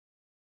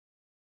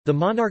The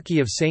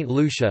Monarchy of Saint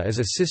Lucia is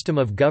a system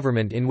of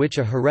government in which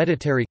a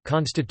hereditary,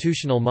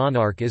 constitutional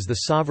monarch is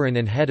the sovereign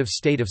and head of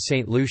state of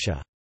Saint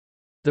Lucia.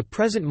 The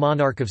present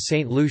monarch of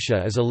Saint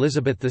Lucia is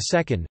Elizabeth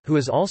II, who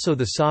is also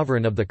the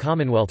sovereign of the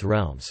Commonwealth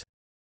realms.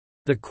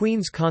 The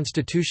Queen's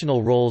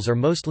constitutional roles are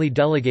mostly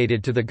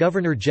delegated to the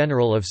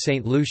Governor-General of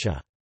Saint Lucia.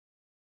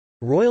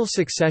 Royal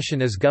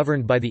succession is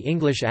governed by the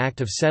English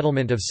Act of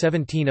Settlement of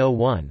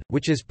 1701,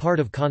 which is part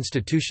of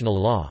constitutional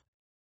law.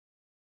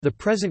 The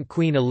present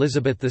Queen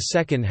Elizabeth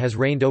II has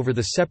reigned over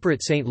the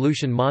separate Saint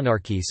Lucian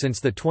monarchy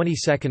since the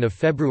 22nd of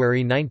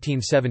February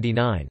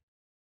 1979.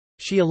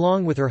 She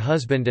along with her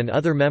husband and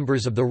other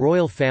members of the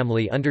royal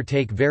family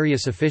undertake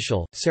various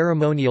official,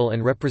 ceremonial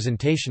and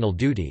representational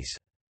duties.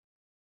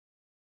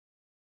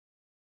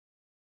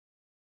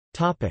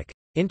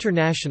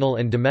 International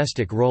and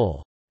domestic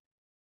role.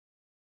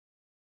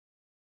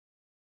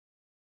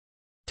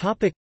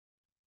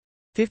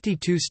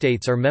 52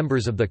 states are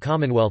members of the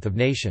Commonwealth of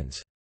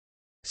Nations.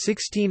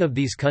 16 of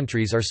these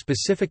countries are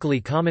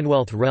specifically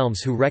Commonwealth realms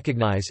who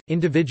recognize,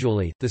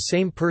 individually, the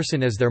same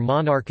person as their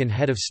monarch and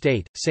head of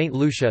state. Saint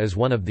Lucia is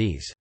one of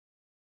these.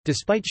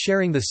 Despite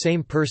sharing the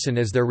same person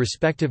as their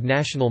respective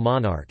national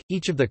monarch,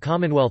 each of the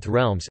Commonwealth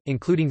realms,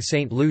 including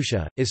Saint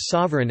Lucia, is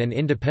sovereign and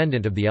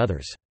independent of the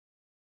others.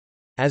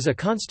 As a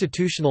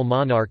constitutional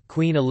monarch,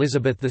 Queen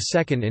Elizabeth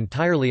II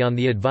entirely on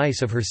the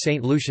advice of her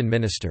Saint Lucian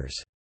ministers.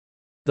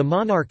 The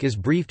monarch is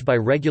briefed by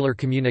regular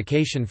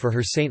communication for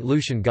her Saint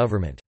Lucian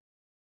government.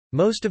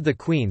 Most of the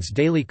Queen's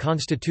daily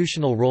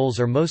constitutional roles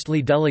are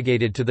mostly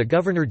delegated to the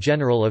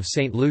Governor-General of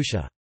Saint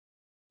Lucia.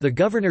 The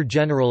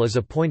Governor-General is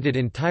appointed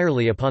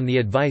entirely upon the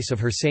advice of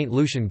her Saint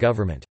Lucian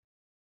government.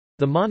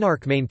 The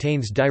monarch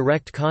maintains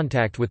direct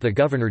contact with the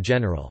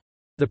Governor-General.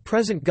 The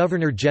present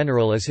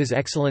Governor-General is His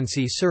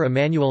Excellency Sir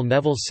Emmanuel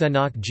Neville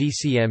Senok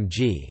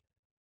GCMG.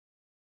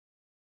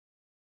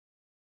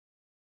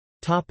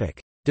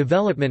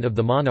 Development of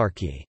the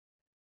monarchy.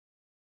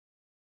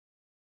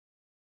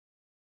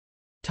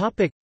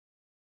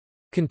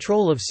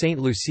 Control of Saint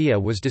Lucia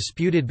was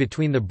disputed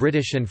between the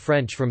British and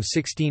French from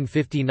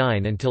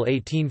 1659 until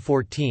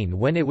 1814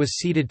 when it was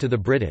ceded to the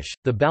British.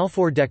 The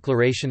Balfour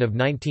Declaration of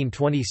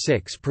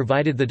 1926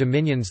 provided the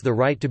Dominions the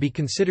right to be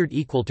considered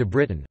equal to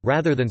Britain,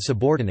 rather than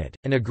subordinate,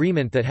 an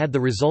agreement that had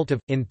the result of,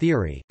 in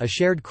theory, a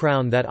shared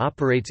crown that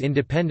operates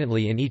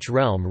independently in each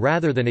realm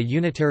rather than a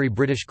unitary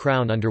British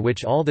crown under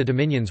which all the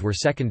Dominions were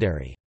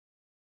secondary.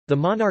 The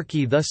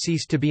monarchy thus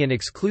ceased to be an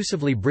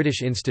exclusively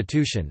British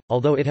institution,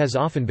 although it has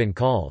often been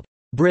called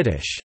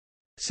British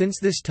since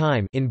this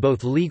time in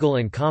both legal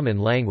and common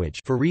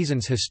language for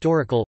reasons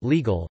historical,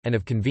 legal, and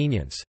of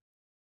convenience.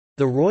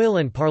 The Royal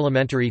and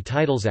Parliamentary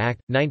Titles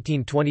Act,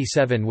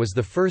 1927 was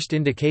the first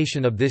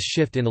indication of this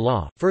shift in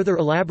law, further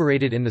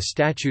elaborated in the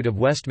Statute of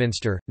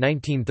Westminster,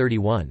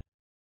 1931.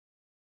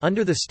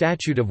 Under the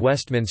Statute of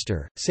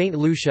Westminster, St.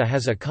 Lucia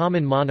has a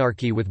common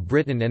monarchy with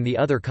Britain and the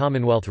other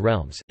Commonwealth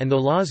realms, and the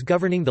laws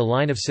governing the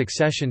line of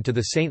succession to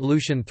the St.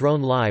 Lucian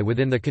throne lie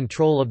within the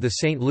control of the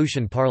St.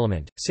 Lucian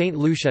Parliament. St.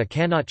 Lucia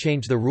cannot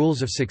change the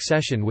rules of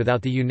succession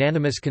without the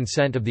unanimous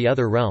consent of the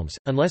other realms,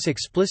 unless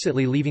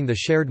explicitly leaving the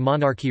shared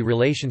monarchy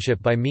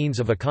relationship by means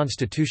of a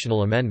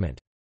constitutional amendment.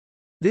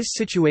 This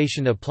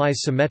situation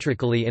applies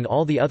symmetrically in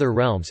all the other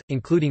realms,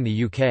 including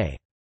the UK.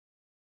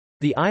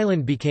 The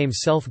island became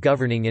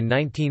self-governing in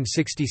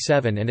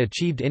 1967 and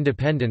achieved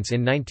independence in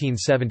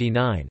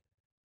 1979.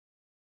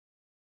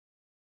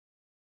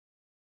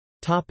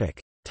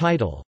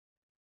 Title.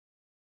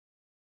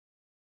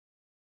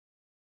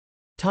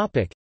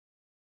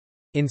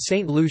 In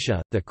St.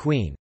 Lucia, the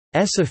Queen's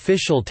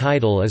official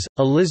title is,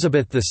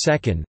 Elizabeth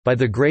II, by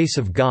the grace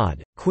of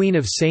God, Queen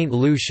of St.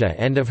 Lucia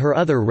and of her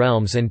other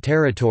realms and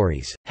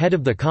territories, head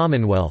of the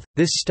Commonwealth.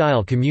 This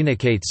style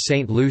communicates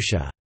St.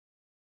 Lucia's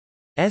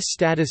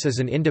status as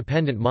an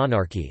independent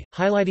monarchy,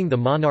 highlighting the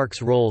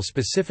monarch's role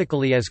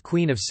specifically as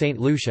Queen of St.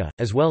 Lucia,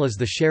 as well as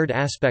the shared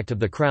aspect of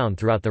the crown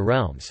throughout the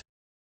realms.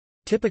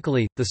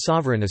 Typically, the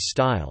sovereign is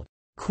styled,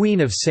 Queen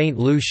of St.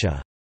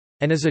 Lucia,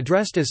 and is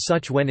addressed as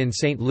such when in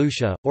St.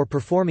 Lucia, or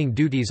performing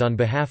duties on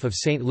behalf of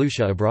St.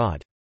 Lucia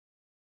abroad.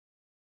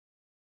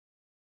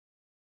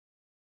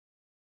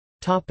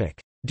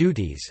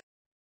 Duties.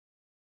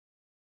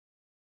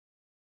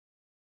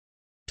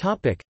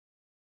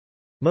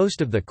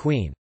 Most of the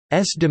Queen's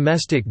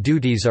domestic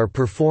duties are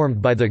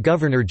performed by the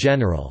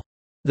Governor-General.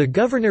 The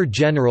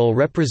Governor-General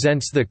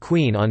represents the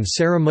Queen on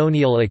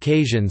ceremonial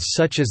occasions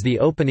such as the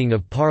opening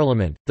of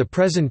Parliament, the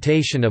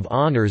presentation of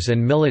honours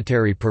and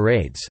military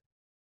parades.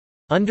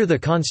 Under the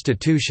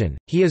Constitution,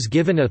 he is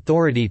given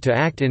authority to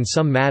act in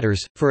some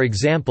matters, for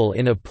example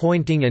in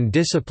appointing and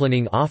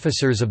disciplining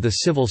officers of the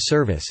civil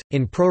service,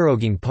 in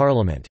proroguing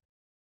Parliament.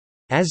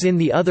 As in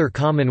the other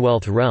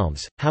Commonwealth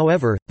realms,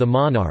 however, the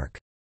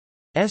monarch's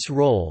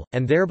role,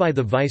 and thereby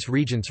the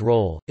vice-regent's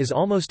role, is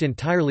almost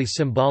entirely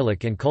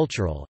symbolic and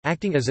cultural,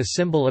 acting as a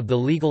symbol of the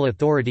legal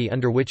authority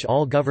under which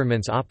all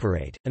governments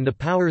operate, and the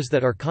powers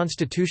that are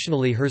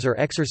constitutionally hers are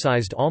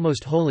exercised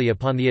almost wholly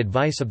upon the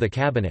advice of the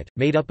cabinet,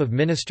 made up of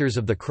ministers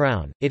of the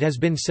Crown. It has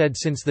been said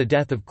since the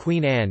death of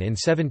Queen Anne in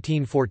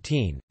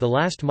 1714, the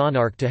last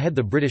monarch to head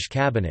the British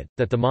cabinet,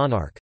 that the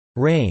monarch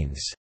reigns,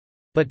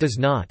 but does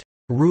not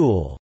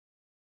rule.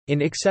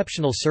 In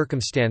exceptional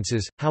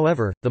circumstances,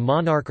 however, the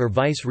monarch or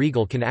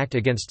vice-regal can act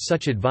against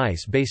such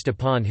advice based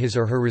upon his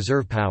or her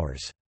reserve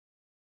powers.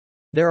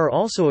 There are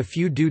also a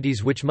few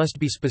duties which must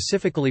be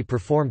specifically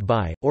performed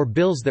by, or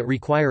bills that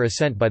require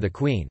assent by the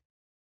Queen.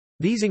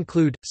 These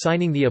include,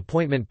 signing the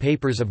appointment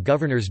papers of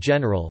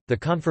Governors-General, the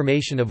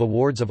confirmation of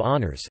awards of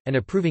honours, and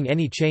approving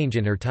any change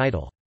in her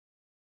title.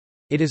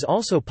 It is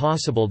also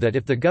possible that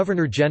if the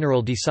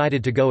Governor-General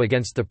decided to go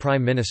against the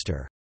Prime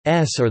Minister's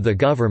or the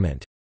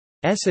government's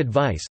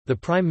advice, the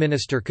Prime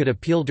Minister could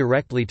appeal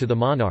directly to the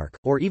monarch,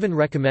 or even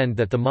recommend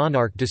that the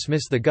monarch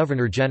dismiss the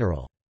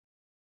Governor-General.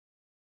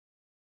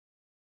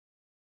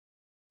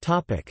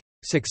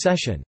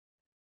 Succession.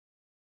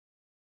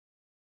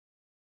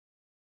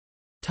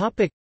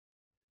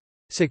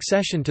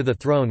 Succession to the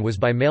throne was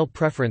by male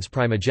preference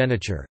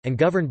primogeniture, and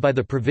governed by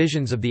the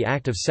provisions of the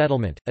Act of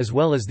Settlement, as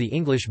well as the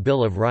English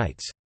Bill of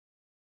Rights.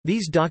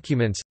 These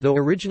documents, though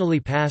originally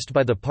passed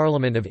by the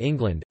Parliament of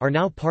England, are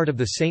now part of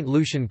the Saint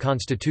Lucian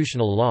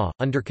constitutional law,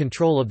 under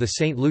control of the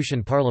Saint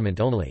Lucian Parliament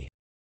only.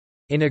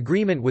 In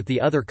agreement with the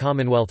other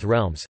Commonwealth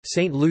realms,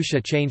 Saint Lucia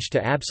changed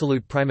to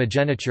absolute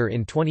primogeniture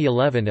in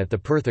 2011 at the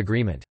Perth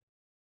Agreement.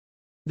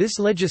 This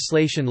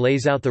legislation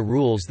lays out the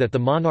rules that the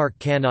monarch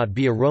cannot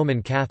be a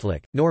Roman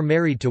Catholic, nor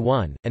married to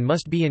one, and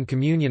must be in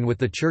communion with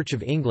the Church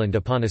of England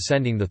upon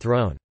ascending the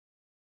throne.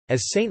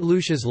 As St.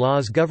 Lucia's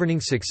laws governing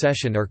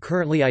succession are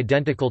currently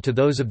identical to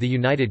those of the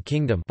United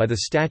Kingdom by the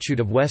Statute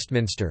of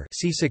Westminster,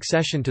 see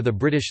Succession to the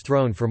British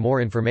throne for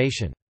more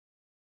information.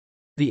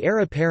 The heir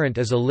apparent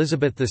is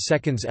Elizabeth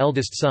II's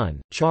eldest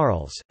son,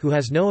 Charles, who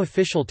has no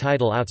official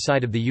title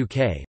outside of the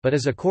UK, but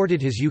is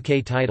accorded his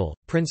UK title,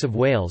 Prince of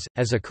Wales,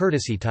 as a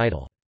courtesy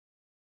title.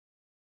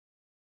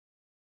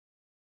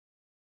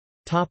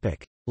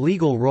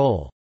 Legal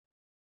role.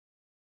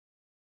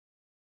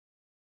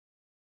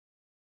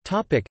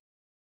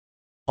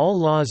 All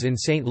laws in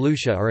St.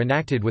 Lucia are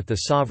enacted with the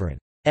sovereign's,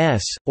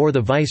 or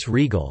the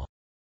vice-regal's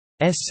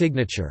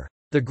signature.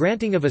 The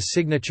granting of a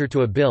signature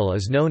to a bill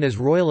is known as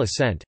royal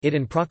assent. It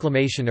and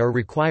proclamation are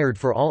required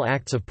for all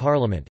acts of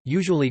Parliament,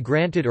 usually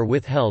granted or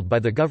withheld by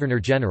the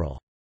Governor-General.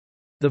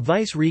 The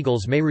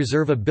vice-regals may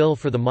reserve a bill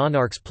for the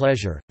monarch's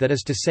pleasure, that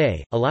is to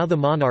say, allow the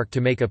monarch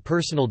to make a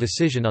personal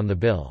decision on the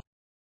bill.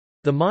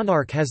 The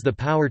monarch has the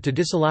power to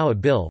disallow a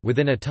bill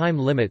within a time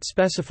limit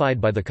specified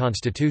by the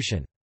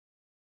Constitution.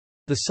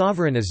 The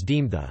sovereign is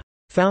deemed the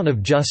fount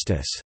of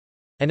justice,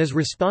 and is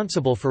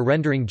responsible for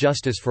rendering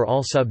justice for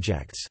all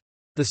subjects.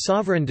 The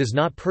sovereign does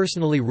not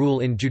personally rule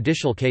in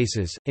judicial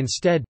cases,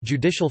 instead,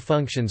 judicial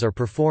functions are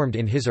performed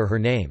in his or her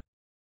name.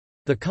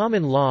 The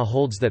common law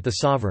holds that the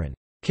sovereign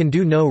can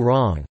do no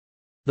wrong.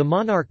 The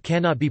monarch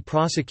cannot be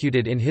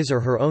prosecuted in his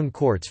or her own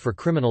courts for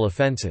criminal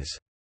offences.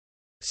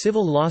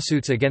 Civil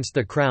lawsuits against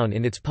the Crown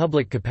in its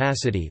public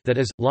capacity, that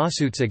is,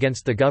 lawsuits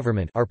against the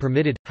government, are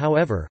permitted,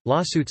 however,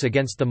 lawsuits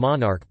against the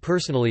monarch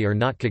personally are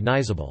not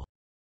cognizable.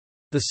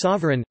 The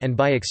sovereign, and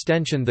by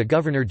extension the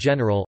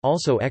Governor-General,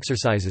 also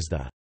exercises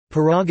the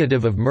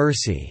prerogative of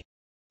mercy,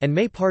 and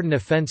may pardon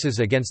offences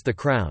against the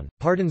Crown.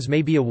 Pardons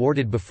may be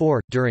awarded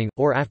before, during,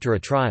 or after a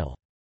trial.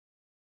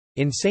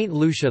 In St.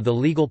 Lucia the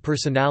legal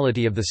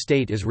personality of the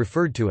state is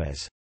referred to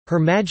as Her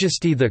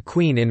Majesty the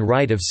Queen in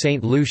Right of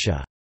St.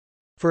 Lucia.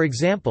 For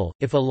example,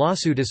 if a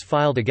lawsuit is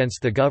filed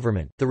against the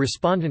government, the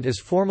respondent is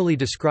formally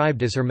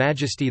described as Her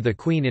Majesty the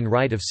Queen in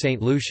Right of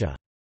St. Lucia.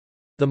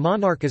 The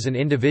monarch as an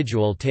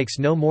individual takes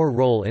no more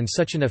role in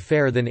such an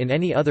affair than in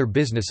any other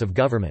business of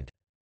government.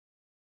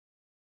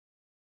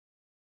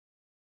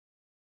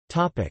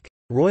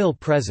 Royal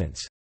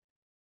presence.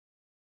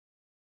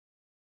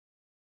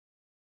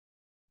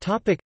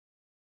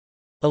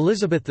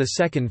 Elizabeth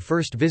II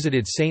first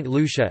visited St.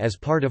 Lucia as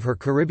part of her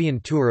Caribbean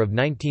tour of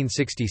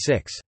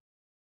 1966.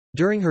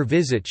 During her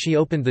visit she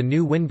opened the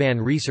new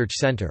Winban Research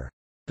Centre.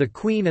 The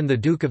Queen and the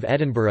Duke of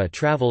Edinburgh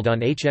travelled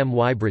on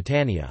HMY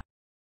Britannia.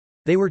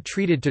 They were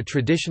treated to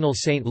traditional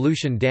St.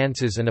 Lucian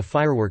dances and a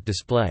firework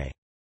display.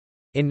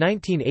 In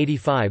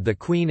 1985 the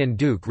Queen and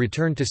Duke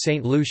returned to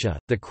St. Lucia.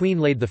 The Queen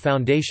laid the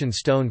foundation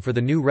stone for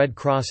the new Red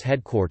Cross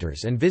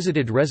headquarters and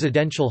visited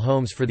residential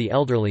homes for the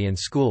elderly and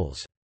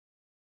schools.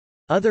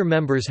 Other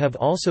members have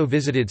also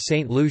visited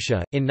St.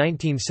 Lucia. In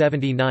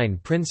 1979,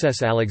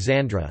 Princess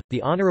Alexandra,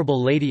 the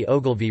Honourable Lady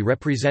Ogilvy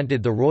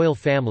represented the royal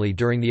family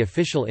during the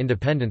official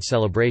independence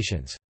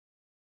celebrations.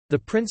 The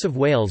Prince of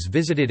Wales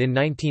visited in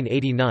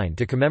 1989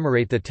 to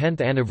commemorate the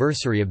 10th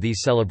anniversary of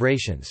these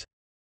celebrations.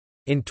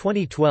 In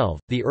 2012,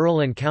 the Earl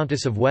and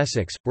Countess of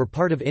Wessex were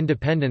part of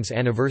independence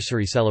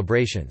anniversary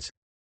celebrations.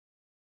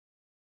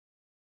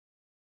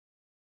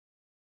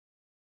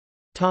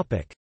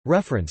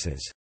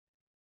 References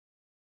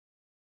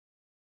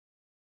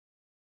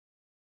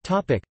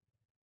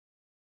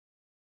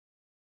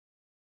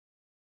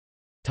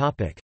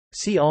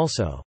See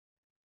also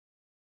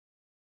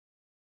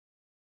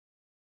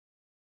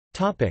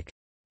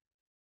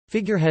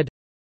Figurehead,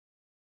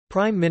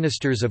 Prime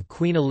Ministers of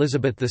Queen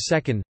Elizabeth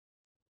II,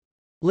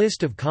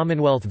 List of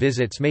Commonwealth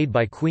visits made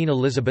by Queen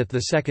Elizabeth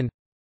II,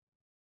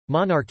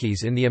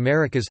 Monarchies in the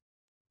Americas,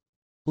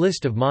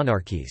 List of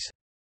monarchies.